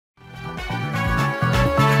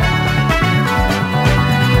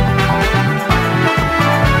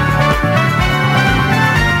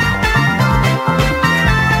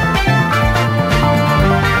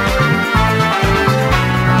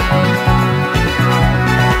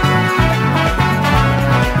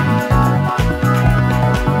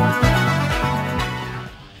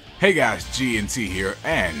Hey guys, GNT here,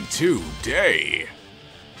 and today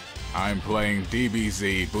I'm playing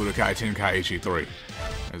DBZ Budokai Tenkaichi 3.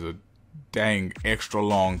 It's a dang extra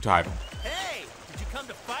long title. Hey, did you come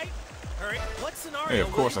to fight? Hurry, what scenario? Hey,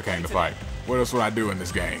 of course I came to fight. What else would I do in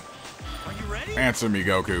this game? Are you ready? Answer me,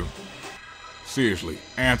 Goku. Seriously,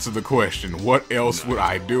 answer the question. What else would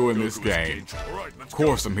I do in this game? Of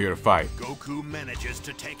course I'm here to fight. Goku manages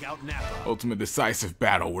to take out Nappa. Ultimate decisive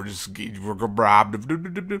battle. We're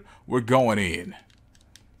going in.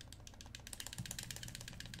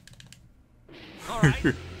 Alright,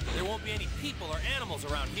 there won't be any people or animals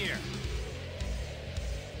around here.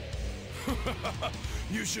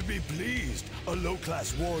 You should be pleased, a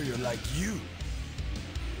low-class warrior like you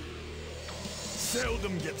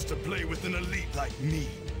seldom gets to play with an elite like me.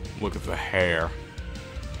 Look at the hair.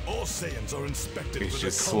 All Saiyans are inspected It's for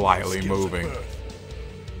just their combat slightly skills at moving. birth.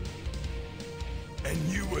 And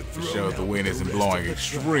you were thrown Shows out the wind with isn't rest blowing of the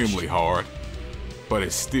extremely trash. hard, but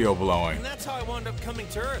it's still blowing. And that's how I wound up coming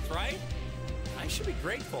to Earth, right? I should be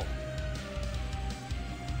grateful.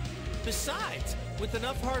 Besides, with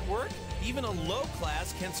enough hard work, even a low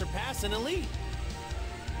class can surpass an elite.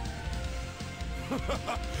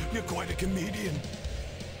 You're quite a comedian.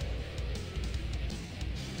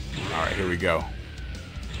 Alright, here we go.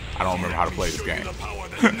 I don't remember how to play this game. The power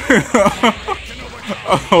that no one can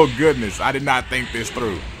overcome. Oh goodness, I did not think this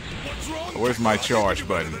through. What's wrong? Where's my Kakarot? charge You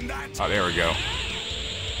better button? than that. Oh, there we go.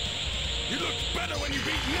 You look better when you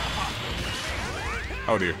beat Nappa.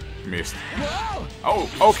 Oh dear, missed. Oh,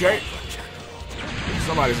 okay.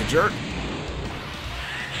 Somebody's a jerk.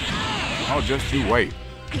 Oh, just you wait.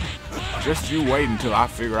 Just you wait until I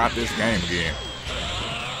figure out this game again.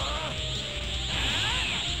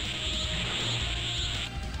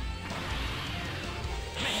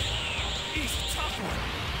 He's a tough one.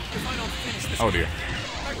 If I don't finish this, Oh dear.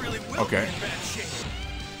 I really will Okay. be in bad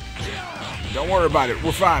shape. Don't worry about it.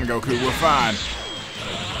 We're fine, Goku. We're fine.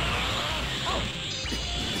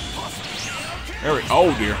 There we.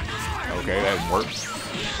 Oh dear. Okay, that didn't work.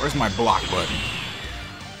 Where's my block button?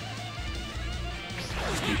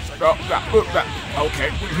 Oh, that.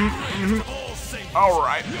 Okay. All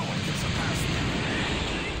right.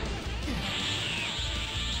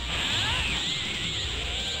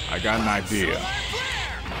 I got an idea.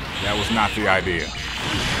 That was not the idea.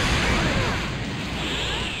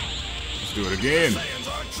 Let's do it again. Saiyans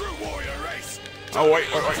are a true warrior race. Oh, wait.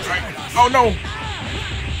 Oh, no.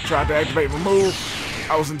 Tried to activate my move.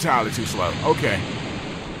 I was entirely too slow. Okay.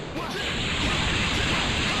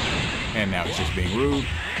 And now it's just being rude.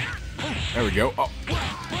 There we go. Oh.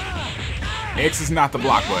 X is not the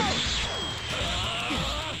block button.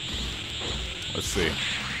 Let's see.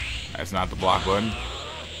 That's not the block button.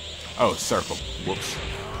 Oh, circle. Whoops.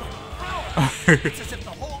 It's as if the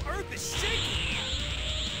whole Earth is shaking.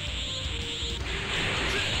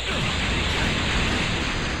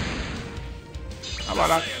 How about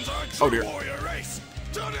that? Saiyans are a Oh, true dear. warrior race.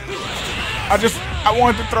 Don't underestimate us. I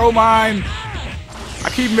wanted to throw mine. I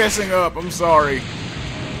keep messing up. I'm sorry. Here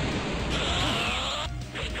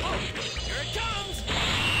it comes.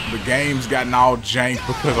 The game's gotten all jank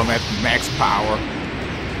because I'm at max power.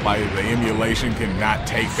 Like, the emulation cannot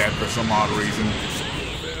take that for some odd reason.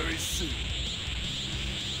 Very soon.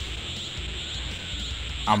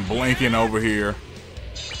 I'm blinking over here.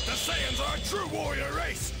 The Saiyans are a true warrior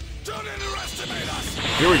race. Don't underestimate us.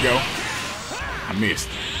 Here we go. I missed.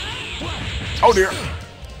 Oh dear.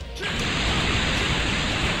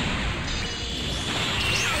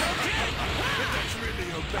 That's really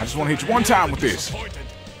your I just want to hit you one time with this. disappointed.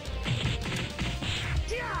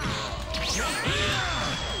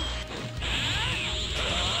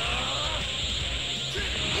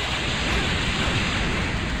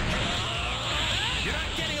 You're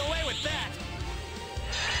not getting away with that.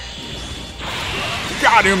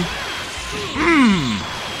 Got him.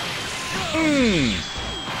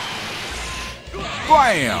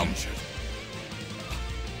 Bam.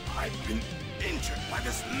 I've been injured by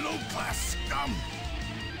this low-class scum.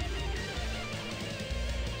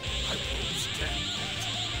 I won't stand for it.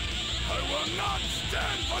 I will not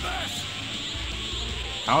stand for this.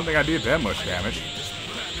 I don't think I did that much damage. I don't need this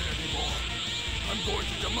planet anymore. I'm going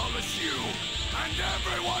to demolish you and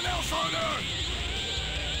everyone else on Earth.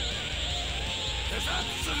 There's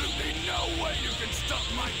absolutely no way you can stop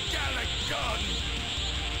my Gallic gun.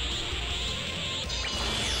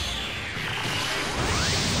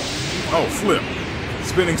 Oh, flip.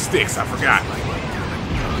 Spinning sticks, I forgot.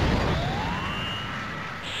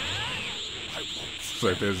 It's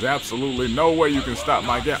like there's absolutely no way you can stop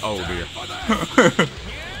my gas. Oh dear.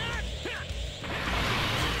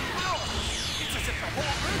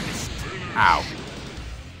 Ow.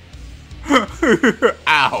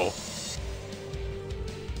 Ow.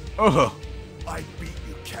 Ugh. I beat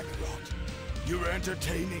you, Kakarot. You're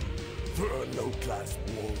entertaining for a low-class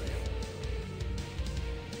warrior.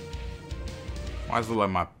 Why does it look like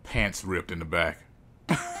my pants ripped in the back?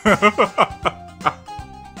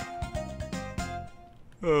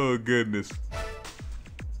 Oh, goodness.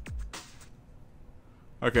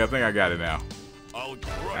 Okay, I think I got it now.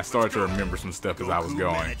 I started to remember some stuff as I was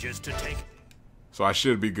going. So I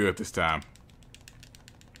should be good this time.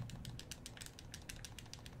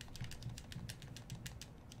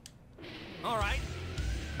 Alright.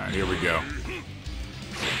 Alright, here we go.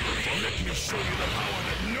 Let me show you the power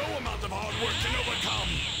that no amount of hard work can overcome.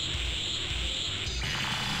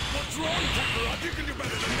 What's wrong, Kakarot? You can do better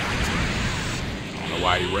than that. I don't know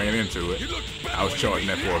why he ran into it. I was charging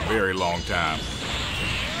that for a very long time.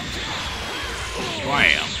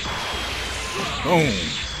 Blam! Boom!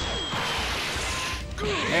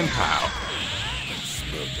 And pow! That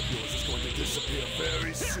smirk of yours is going to disappear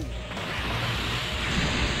very soon.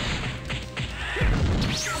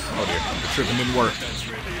 Oh dear, the tripping didn't work. That's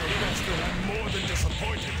really your best, and I'm more than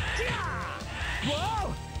disappointed.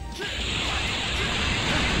 Whoa!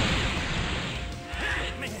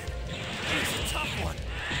 Man, this is a tough one.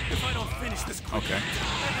 If I don't finish this quick, Okay. I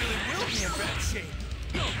really will be in bad shape.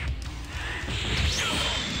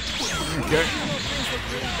 Okay. Things look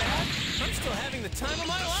really bad. I'm still having the time of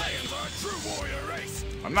my life. Saiyans are a true warrior race.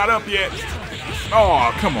 I'm not up yet.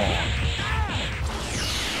 Oh, come on.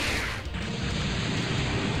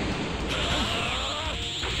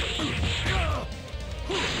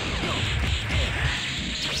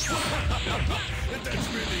 If that's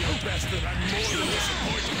really your best, then I'm more than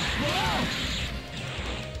disappointed.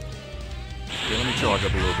 Okay, let me charge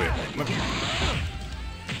up a little bit.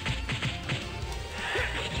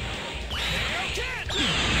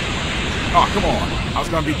 Oh, come on. I was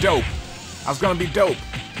gonna be dope. I was gonna be dope.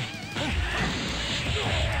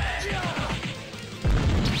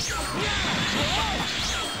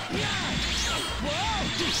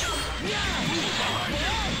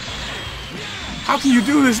 How can you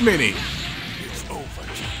do this many? It's over.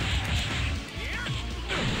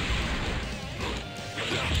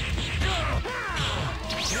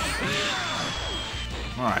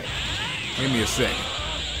 Alright. Give me a second.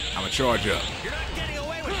 I'm gonna charge up. You're not getting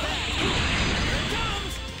away with that. Here it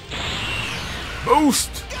comes.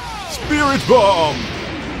 Boost! Spirit Bomb!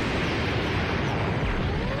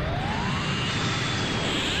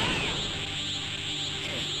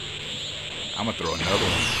 I'm gonna throw another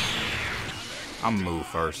one. I'm gonna move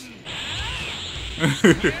first. I'm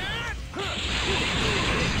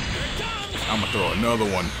gonna throw another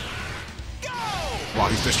one while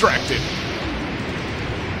he's distracted.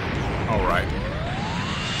 Alright.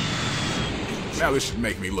 Now this should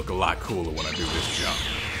make me look a lot cooler when I do this jump.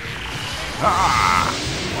 Ah!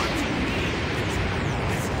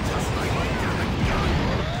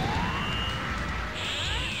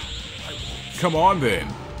 Come on then.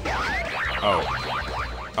 Oh.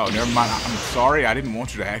 Oh, never mind. I'm sorry. I didn't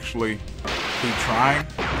want you to actually keep trying.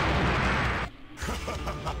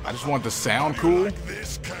 I just want the sound cool. Like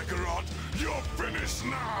this, Kakarot, you're finished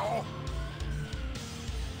now.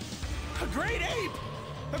 A great ape!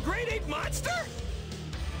 A great ape monster?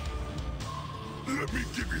 Let me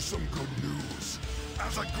give you some good news.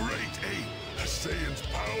 As a great ape, a Saiyan's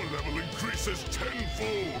power level increases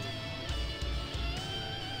tenfold.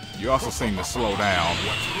 You also seem to slow down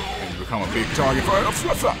and you become a big target for...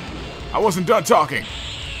 I wasn't done talking.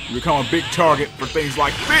 You become a big target for things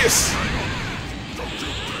like this.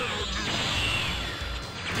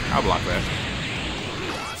 I'll block that.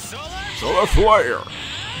 Solar Flare.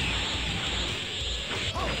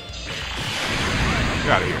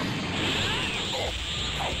 Get out of here.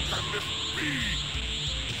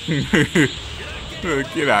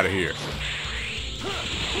 Get out of here.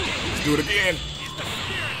 Let's do it again.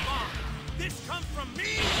 This comes from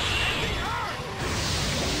me.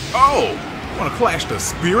 Oh, want to clash the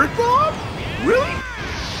Spirit Bomb? Really?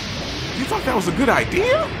 You thought that was a good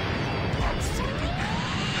idea?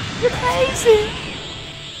 You're crazy.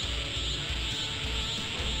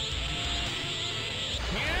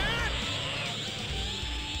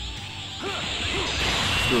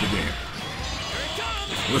 Let's do it again.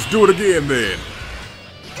 Let's do it again then.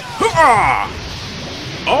 Ah!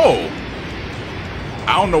 Oh!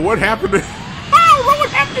 I don't know what happened. I don't know what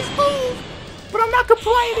happened to this move, but I'm not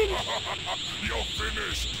complaining. You're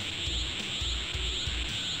finished.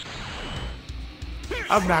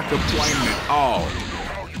 I'm not complaining at all.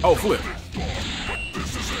 Oh, flip.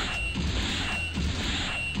 This is it.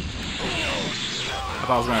 I thought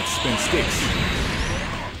I was gonna have to spin sticks.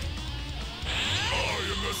 I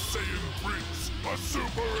am the Saiyan Prince.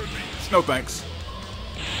 No thanks.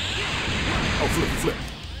 Oh, flip, flip.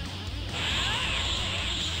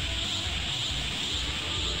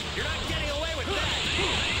 You're not getting away with that.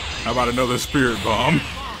 How about another spirit bomb?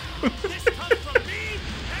 This comes from me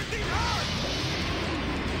and the Earth.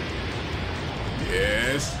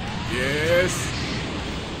 Yes. Yes.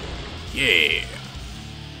 Yeah.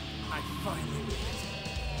 I finally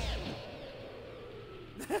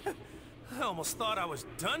made it. I almost thought I was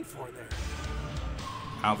done for there.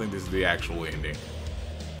 I don't think this is the actual ending.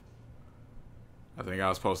 I think I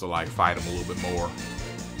was supposed to like fight him a little bit more.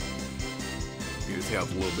 Get his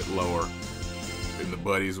health a little bit lower. Then the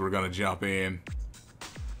buddies were gonna jump in.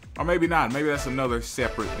 Or maybe not. Maybe that's another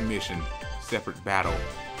separate mission. Separate battle.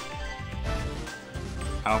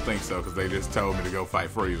 I don't think so, because they just told me to go fight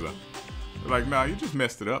Frieza. They're like, no, you just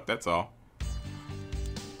messed it up, that's all.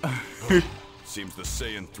 Seems the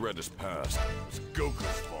Saiyan threat is past. It's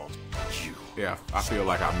Goku's fault. You. Yeah, I feel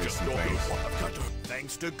like I missed some things.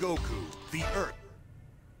 Thanks to Goku, the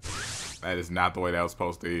Earth. That is not the way that was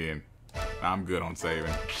supposed to end. I'm good on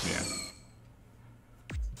saving. Yeah.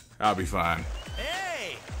 I'll be fine.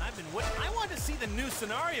 Hey, I've been waiting. I want to see the new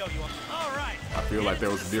scenario you want. All right. I feel like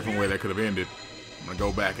there was a different way that could have ended. I'm gonna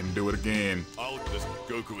go back and do it again. This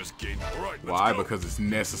Goku is gained. All right, let's Why? go. Because it's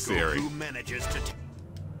necessary. Goku manages to.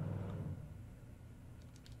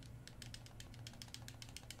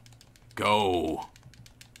 Go.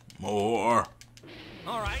 More.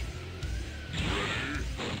 All right.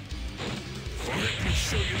 Let me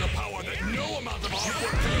show you the power that no amount of hard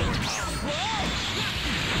work can overcome.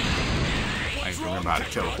 I ain't remember how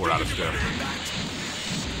to teleport out of stuff.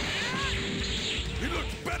 You look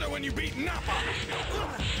better when you beat Nappa.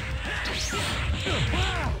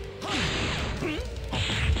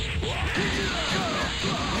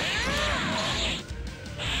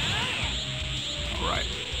 Alright.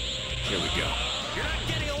 Here we go. You're not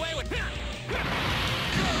getting away with that.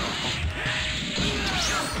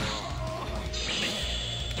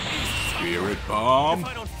 Spirit bomb. If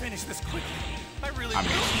I don't finish this quickly, I really I will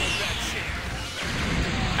mean- need that shit.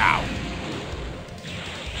 Ow.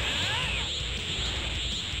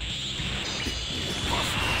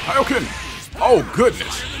 Hadouken! Oh,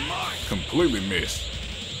 goodness. Completely missed.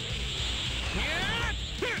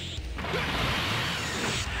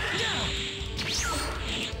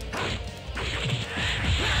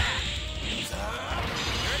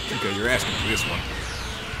 Okay, you're asking for this one.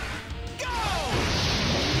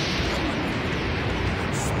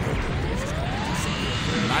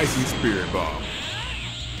 Nice and spirit bomb.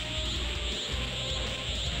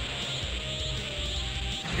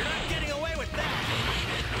 You're not getting away with that.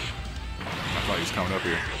 I thought he was coming up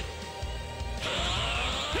here.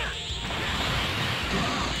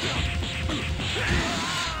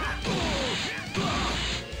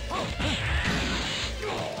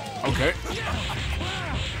 Okay.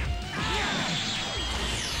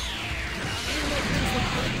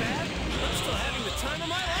 I'm still having the time of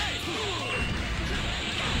my life.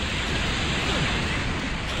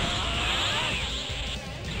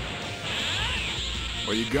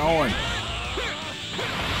 Where you going?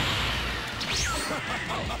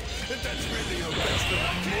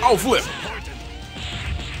 Oh, flip!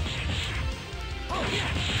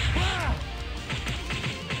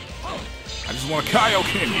 I just want to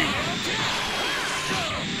Kaioken you.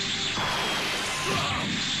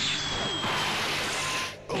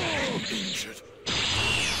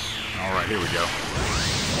 Alright, here we go.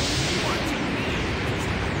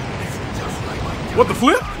 What the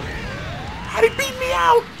flip? How'd he beat me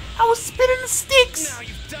out? I was spinning the sticks. Now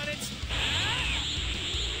you've done it.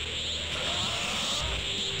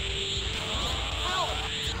 Ow!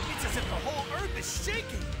 It's as if the whole earth is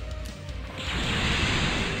shaking.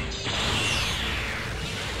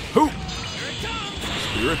 Who? Here it comes.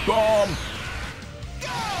 Spirit bomb. Go!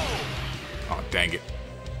 Oh, dang it.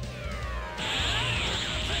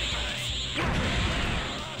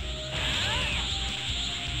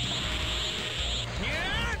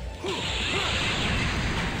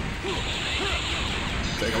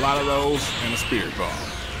 Take a lot of those and a spirit bomb.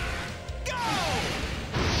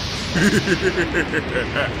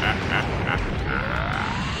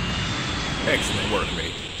 Excellent work,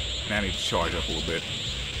 mate. Now I need to charge up a little bit.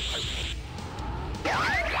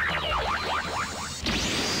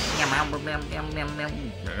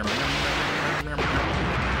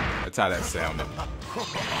 That's how that sounded.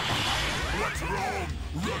 What's wrong?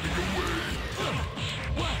 Running away.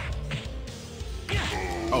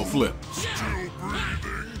 Oh, flip. Still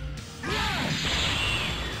breathing.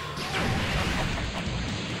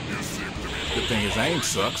 You seem to be Good thing his aim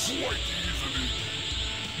sucks. quite easily.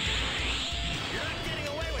 You're not getting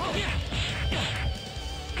away with that.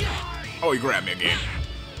 Oh, he grabbed me again.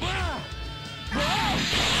 I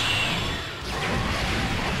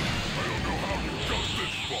don't know how you got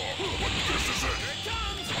this far, but this is it.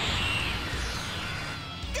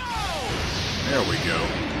 There we go.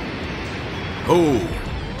 Oh.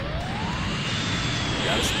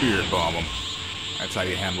 Gotta spirit bomb him. That's how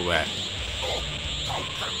you handle that. Oh, how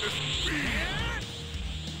can this be?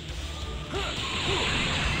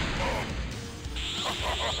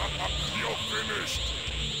 You're finished.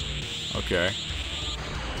 Okay.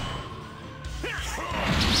 I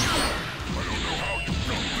don't know how you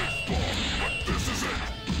got this far, but this is it.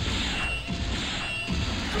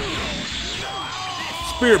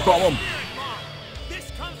 Spirit bomb him. This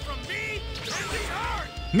comes from me and the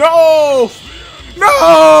earth. No!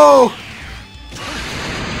 No!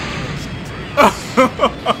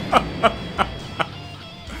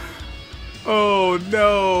 Oh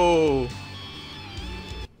no!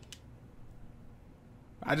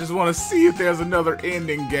 I just want to see if there's another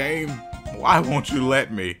ending game. Why won't you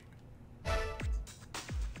let me?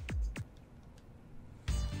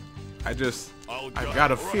 I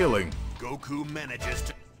got a feeling. Goku manages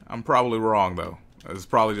to. I'm probably wrong though. It's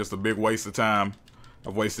probably just a big waste of time.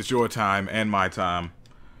 I've wasted your time and my time.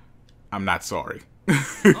 I'm not sorry.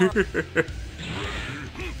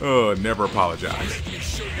 Oh, never apologize. Let me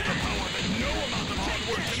show you the power that no amount of hard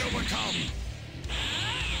work can overcome.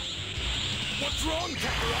 What's wrong,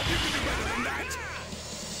 Kakarot? You can do better than that.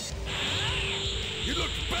 You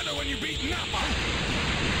looked better when you beat Nappa.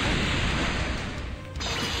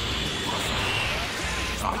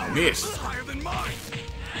 Oh, missed. Higher than mine.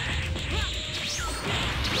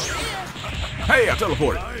 Hey, I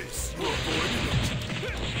teleported. Nice.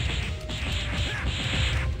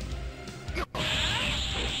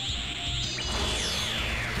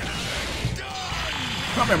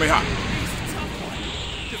 Come here, Mihawk.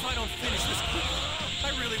 If I don't finish this quickly, I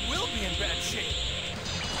really will be in bad shape.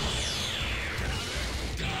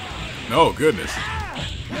 Oh, goodness.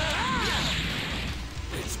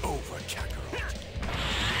 It's over, Kakarot.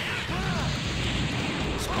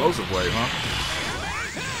 Explosive wave, huh?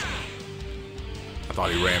 I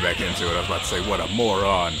thought he ran back into it. I was about to say, what a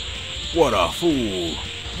moron. What a fool.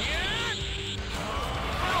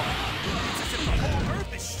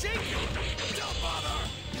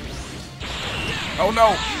 Oh no!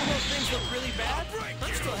 Even though things look really bad,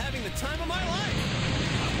 I'm still having the time of my life.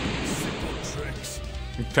 Simple tricks.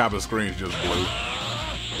 Top of the screen's just blue.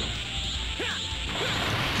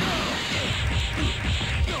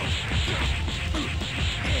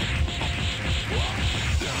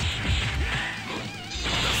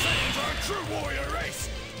 The Saiyans are a true warrior race.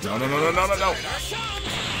 No, no, no, no, no, no, no.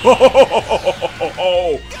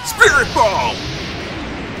 Oh, Spirit Bomb!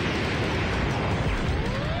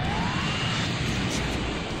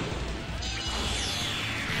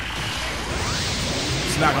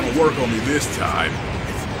 It's not gonna work on me this time.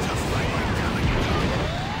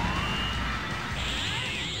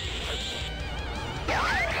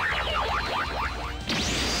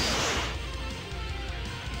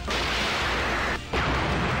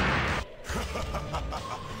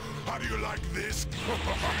 How do you like this?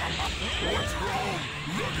 What's wrong?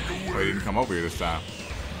 Running Oh, away. he didn't come over here this time.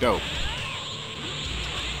 Dope.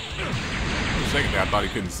 For a second there, I thought he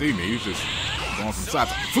couldn't see me. He was just going from side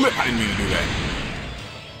to flip. I didn't mean to do that.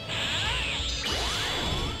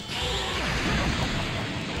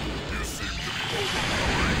 You seem to be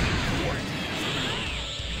overpowering quite easily.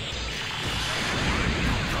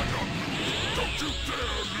 You cannot lose. Don't you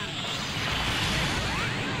dare lose.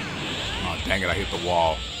 Oh, dang it, I hit the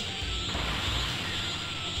wall.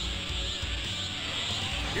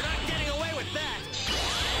 You're not getting away with that.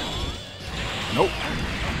 Nope.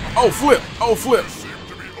 Oh, flip. Oh, flip. Seem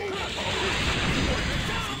to be overpowering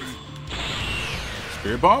quite easily.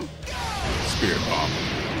 Spirit Bomb? Spirit Bomb.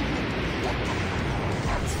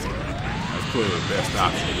 That's clearly the best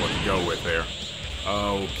option of what to go with there.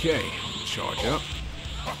 Okay. Charge up.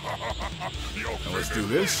 Now let's do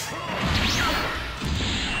this.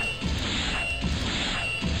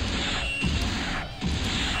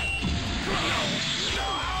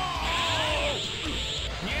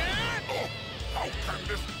 Oh, how can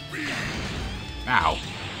this be? Ow.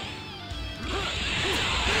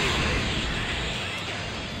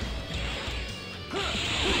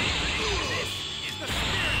 Is the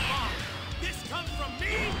spirit bomb. This comes from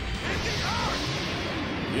me and the earth.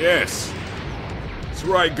 Yes. That's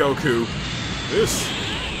right, Goku. This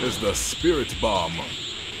is the Spirit Bomb.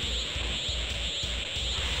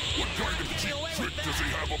 What kind of cheap trick does he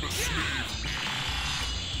have up his sleeve?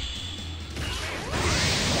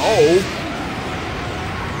 Oh.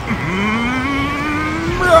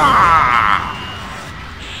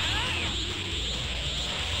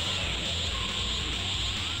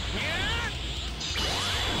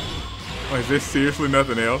 Is this seriously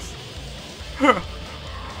nothing else?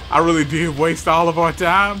 I really did waste all of our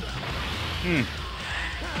time.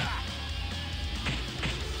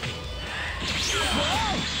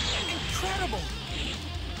 Incredible.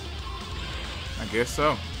 I guess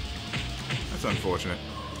so. That's unfortunate.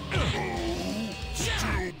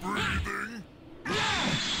 Still breathing? I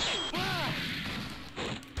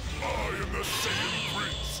am the Saiyan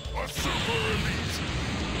Prince, a super elite.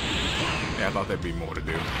 Yeah, I thought there'd be more to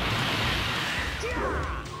do.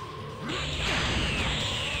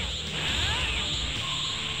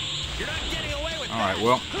 You're not getting away with Alright,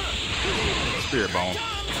 well. Spirit Bomb.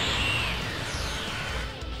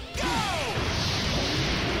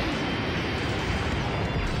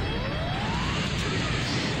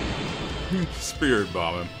 Spirit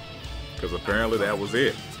Bomb him. Because apparently that was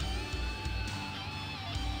it.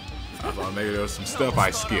 I thought maybe there was some stuff I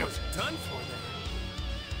skipped. Done for them.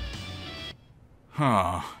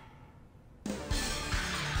 Huh.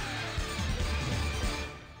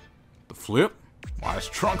 The flip? Why is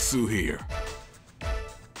Trunksu here?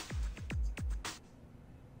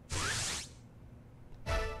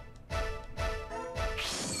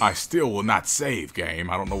 I still will not save, game.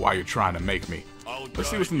 I don't know why you're trying to make me. Let's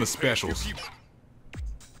see what's in the specials.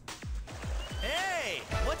 Hey,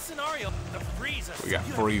 what scenario? The Frieza. We got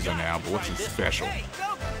Frieza now, but what's in special? Hey,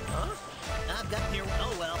 go. Huh? I've got here.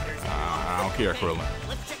 Oh well. There's I don't care, Krillin.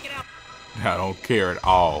 Let's check it out. I don't care at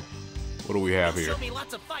all. What do we have here? Show me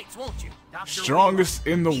lots of fights, won't you? Dr. Strongest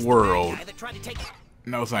in the He's world. bad guy that tried to take...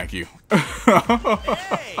 No, thank you. Hey,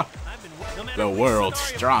 I've been... No matter The which world's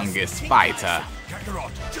scenario, strongest Tenkaichi. fighter.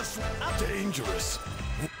 Kakarot, just dangerous.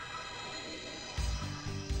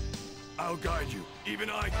 I'll guide you. Even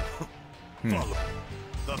I. Follow.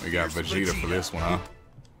 The We got fierce Vegeta for this one, huh?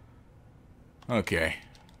 Okay.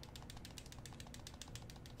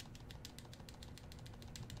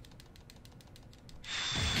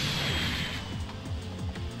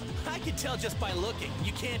 I can tell just by looking.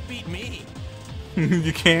 You can't beat me.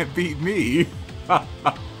 You can't beat me. I'm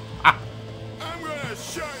gonna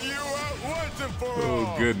shut you out once and for Oh,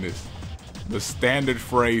 all. goodness. The standard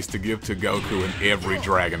phrase to give to Goku in every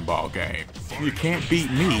Dragon Ball game. You can't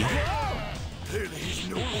beat me. Clearly he's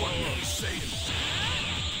no ordinary Saiyan.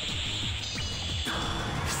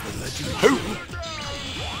 He's the legend. Who?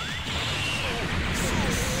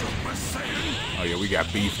 Super Saiyan. Oh yeah, we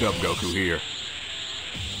got beefed up Goku here.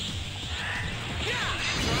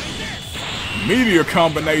 Meteor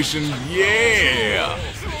combination, yeah!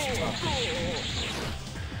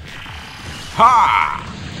 Ha!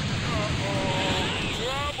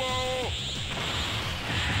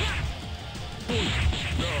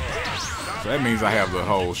 So that means I have the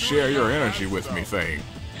whole share your energy with me thing.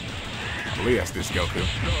 I believe that's this Goku.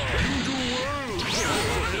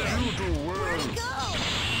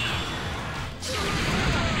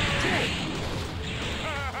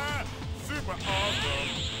 Super awesome.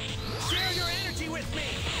 Share your energy with me.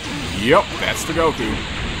 Yep, that's the Goku.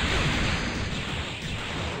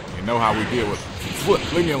 You know how we deal with flip,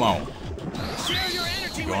 leave me alone. Share your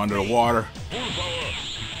energy Go with under the me. water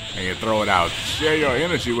and you throw it out. Share your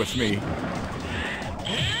energy with me.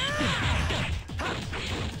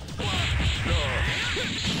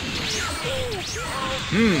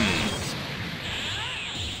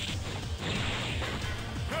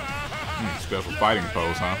 Special fighting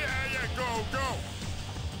pose, huh? Yeah, go, go.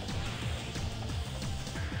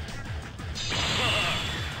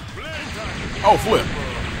 Oh, flip.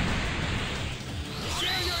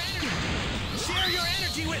 Share your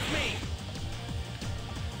energy with me.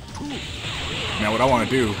 Now what I want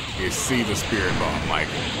to do is see the spirit bomb. Like,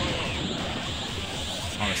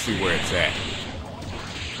 I want to see where it's at.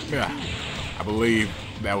 Yeah, I believe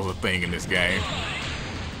that was a thing in this game.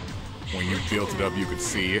 When you built it up, you could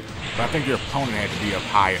see it. But I think your opponent had to be up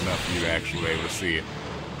high enough for you to actually be able to see it.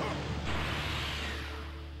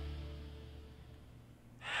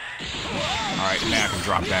 Alright, now I can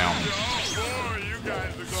drop down.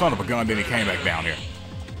 Son of a gun, then he came back down here.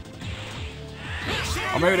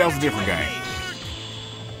 Or maybe that was a different game.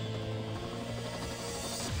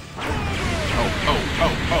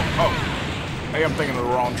 Oh. Hey, I'm thinking of the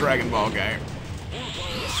wrong Dragon Ball game.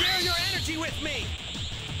 Share your energy with me.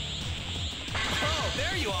 Oh,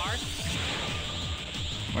 there you are.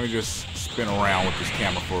 Let me just spin around with this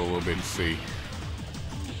camera for a little bit and see.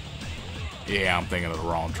 Yeah, I'm thinking of the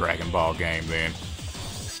wrong Dragon Ball game then.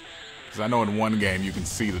 Because I know in one game you can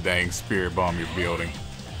see the dang spirit bomb you're building.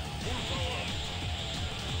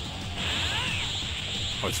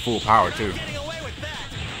 Oh, it's full power too. Getting away with that.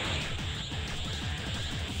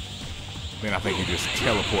 Then I think you just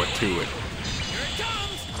teleport to it. Here it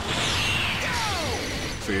comes.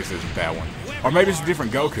 Go. Obviously, this isn't that one. Or maybe it's a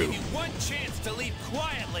different Goku. One chance to leave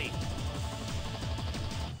quietly.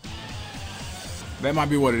 That might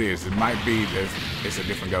be what it is. It might be that it's a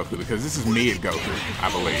different Goku because this is mid Goku, I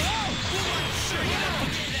believe.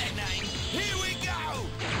 Here we go.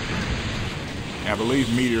 I believe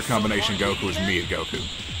Meteor Combination Goku is mid Goku.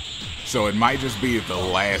 So it might just be that the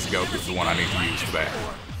last Goku is the one I need to use for that.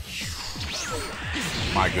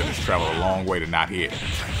 My goodness, traveled a long way to not hit.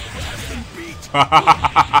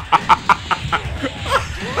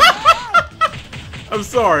 I'm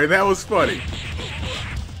sorry, that was funny.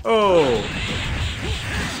 Oh.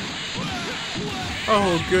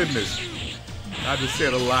 Oh, goodness. I just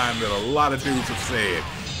said a line that a lot of dudes have said.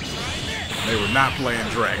 They were not playing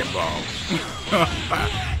Dragon Ball.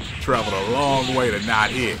 Traveled a long way to not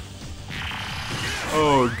hit.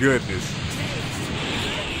 Oh, goodness.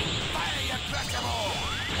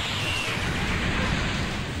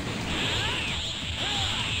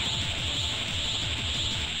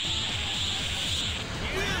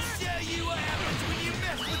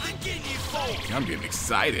 I'm getting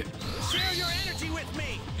excited. Share your energy with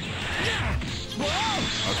me.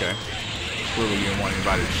 Okay. Clearly you didn't want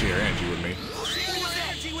anybody to share energy with me.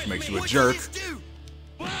 Which makes you a jerk.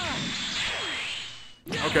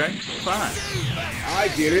 Okay, fine. I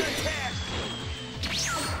get it.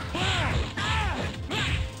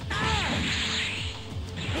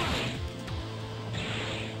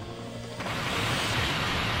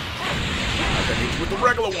 I can hit you with the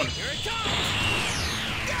regular one.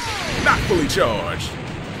 Not fully charged.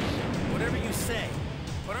 Whatever you say,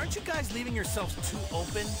 but aren't you guys leaving yourselves too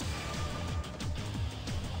open?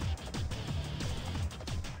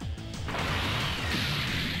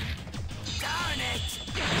 Darn it!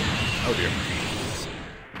 Oh dear.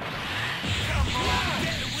 Come on,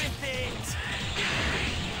 get with it!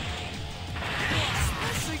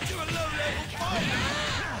 Especially to a low-level fighter!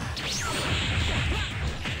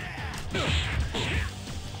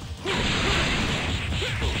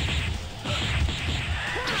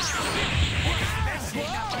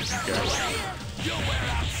 You'll wear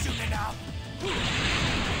out soon enough.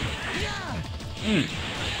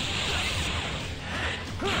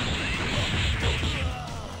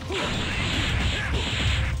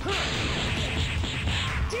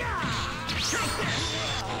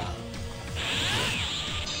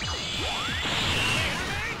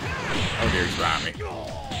 Oh dear, he's behind me.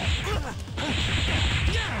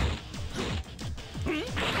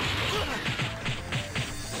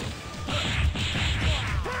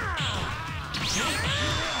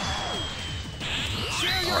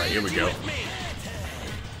 Alright, here we go.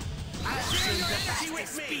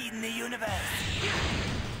 Speed in the universe.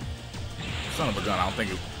 Son of a gun, I don't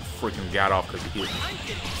think it freaking got off because he hit me. I'm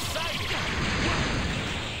getting excited.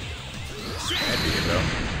 That did though.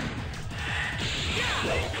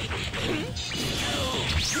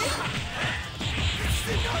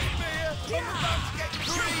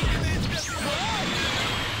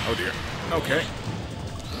 Oh dear. Okay.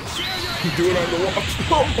 Do it on the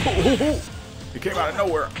wall. It came out of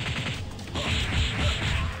nowhere.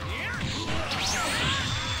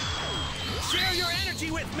 Share your energy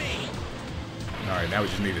with me. Alright, now we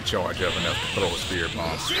just need to charge up enough to throw a spear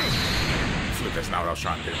bomb. Flip, that's not what I was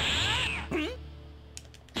trying to do.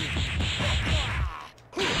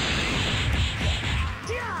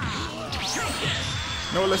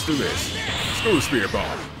 No, let's do this. Screw the spear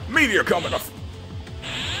bomb. Meteor coming off.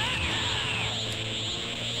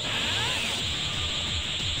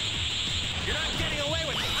 You're not getting away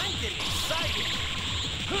with it. I'm getting excited.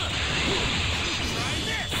 Try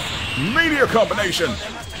this. Meteor combination.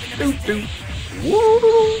 Doo doo. Woo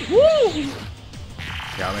woo.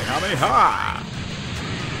 Kamehameha.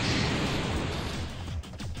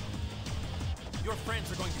 Your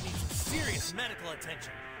friends are going to need some serious medical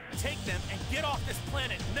attention. Take them and get off this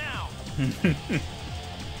planet now.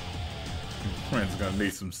 Friends are gonna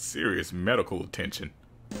need some serious medical attention.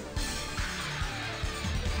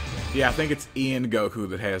 Yeah, I think it's Ian Goku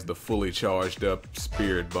that has the fully charged up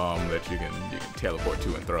spirit bomb that you can teleport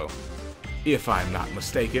to and throw. If I'm not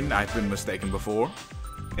mistaken, I've been mistaken before.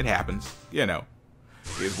 It happens, you know.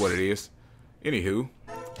 It is what it is. Anywho,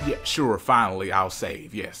 yeah, sure, finally I'll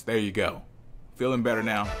save. Yes, there you go. Feeling better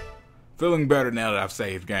now. Feeling better now that I've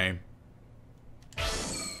saved, game.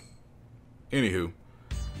 Anywho,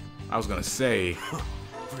 I was gonna say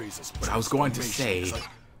what I was going to say.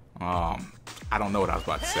 I don't know what I was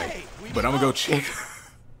about to say, but I'm gonna go check.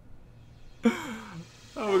 I'm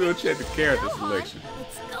gonna go check the character selection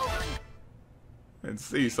and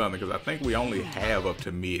see something, because I think we only have up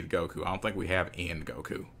to mid Goku. I don't think we have end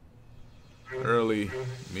Goku. Early,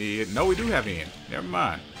 mid. No, we do have end. Never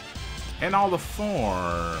mind. And all the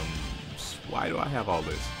forms. Why do I have all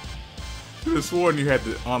this? I could have sworn you had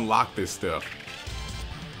to unlock this stuff.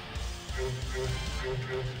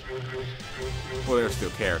 Well, there's still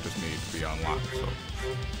characters need to be unlocked, so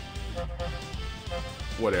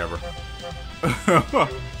whatever.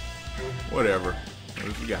 Whatever.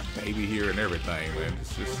 You got baby here and everything, man.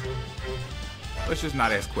 It's just, let's just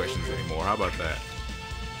not ask questions anymore. How about that?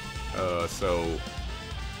 So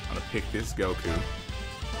I'm gonna pick this Goku.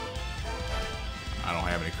 I don't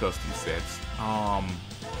have any custom sets.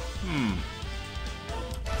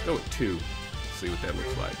 Let's go with 2. See what that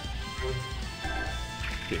looks like.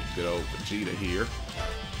 Pick good old Vegeta here.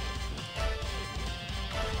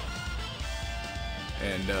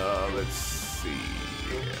 And let's see.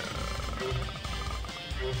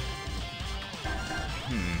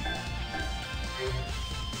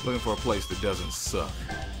 Looking for a place that doesn't suck.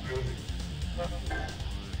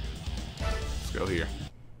 Let's go here.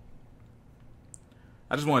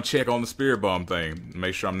 I just want to check on the Spirit Bomb thing.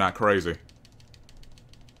 Make sure I'm not crazy.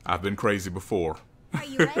 I've been crazy before. Are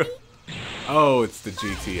you ready? Oh, it's the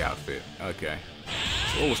GT outfit. Okay.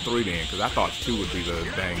 So what was 3 then? Because I thought 2 would be the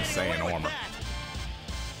dang Saiyan armor.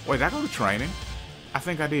 Wait, did I go to training? I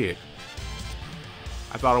think I did.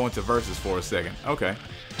 I thought I went to Versus for a second. Okay.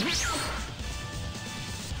 Don't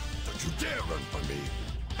you dare run from me.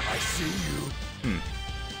 I see you.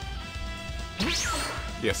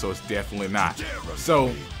 Yeah, so it's definitely not.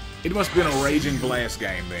 So, it must have been a Raging Blast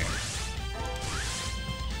game then.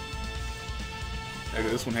 Okay,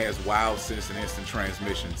 this one has Wild Sense and Instant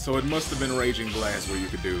Transmission. So it must have been Raging Blast where you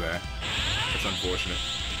could do that. That's unfortunate.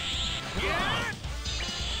 I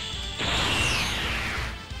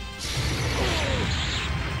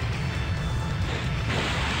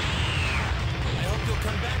hope you'll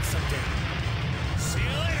come back someday. See you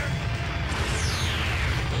later.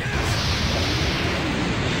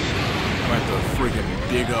 I'm going to have to freaking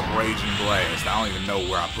dig up Raging Blast. I don't even know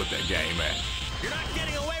where I put that game at. You're not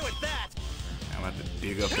getting away with that. I'm going to have to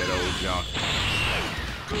dig up that old junk.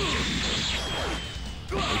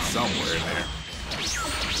 It's somewhere in there.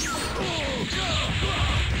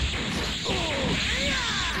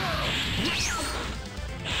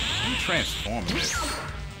 I'm transforming this.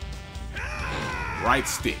 Right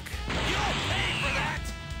stick. You'll pay for that.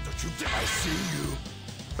 Don't you dare. I see you.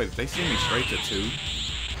 Wait, did they see me straight to 2?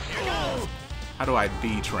 Here goes. How do I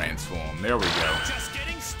de-transform? There we go. Just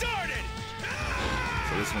getting started.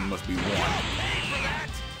 So this one must be 1. Pay for that.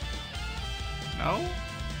 No?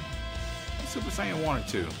 Super Saiyan 1 or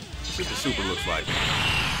 2? Let's see what the Super looks like.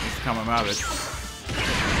 It's coming out of it.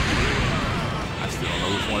 I still don't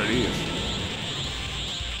know which one it is.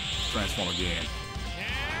 Transform again.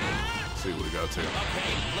 Let's see what we go to.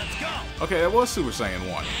 Okay, let's go. Okay, that was Super Saiyan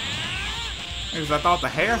 1. Because I thought the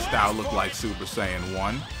hairstyle looked like Super Saiyan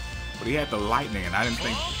 1, but he had the lightning, and I didn't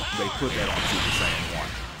think they put that on Super Saiyan 1.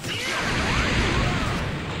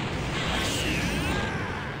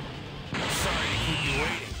 Sorry to keep you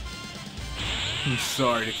waiting. I'm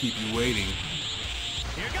sorry to keep you waiting.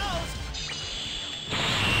 Here goes.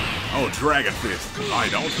 Oh, Dragon Fist. I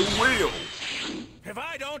don't, who will? If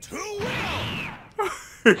I don't, who will?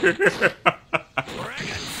 Dragon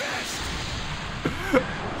Fist.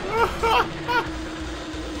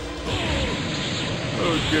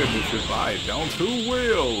 Oh goodness, if I don't, who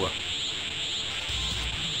will?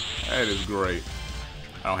 That is great.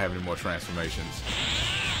 I don't have any more transformations.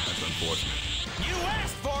 That's unfortunate. You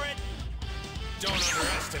asked for it. Don't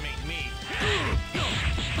underestimate me.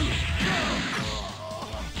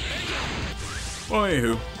 Well,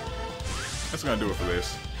 anywho, that's gonna do it for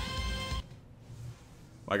this.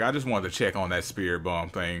 Like, I just wanted to check on that Spirit Bomb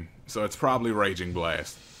thing. So it's probably Raging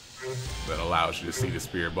Blast that allows you to see the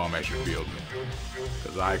Spirit Bomb as you're building it.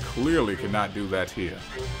 Because I clearly cannot do that here.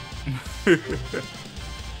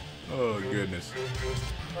 Oh, goodness.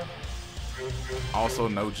 Also,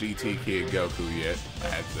 no GT Kid Goku yet.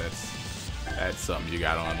 That's something you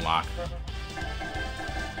gotta unlock.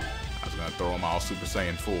 I was gonna throw him all Super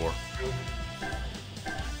Saiyan 4.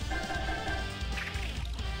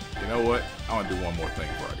 You know what? I want to do one more thing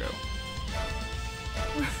before I go.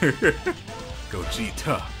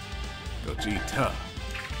 Gogeta. Gogeta.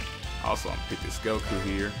 Also, I'm gonna pick this Goku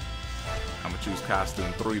here. I'm gonna choose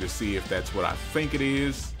costume 3 to see if that's what I think it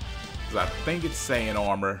is. Because I think it's Saiyan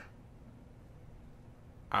armor.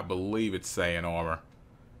 I believe it's Saiyan armor.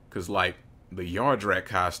 Because, like, the Yardrat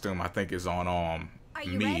costume I think is on Are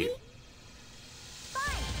you me. ready?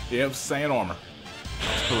 Fine. Yep, Saiyan armor.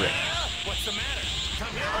 That's correct. What's the matter?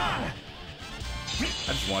 Come here.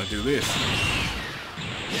 I just want to do this.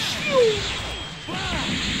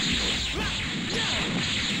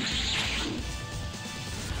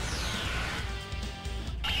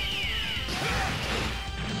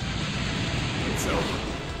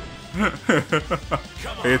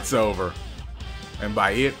 It's over. And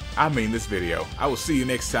by it, I mean this video. I will see you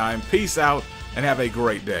next time. Peace out and have a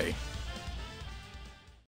great day.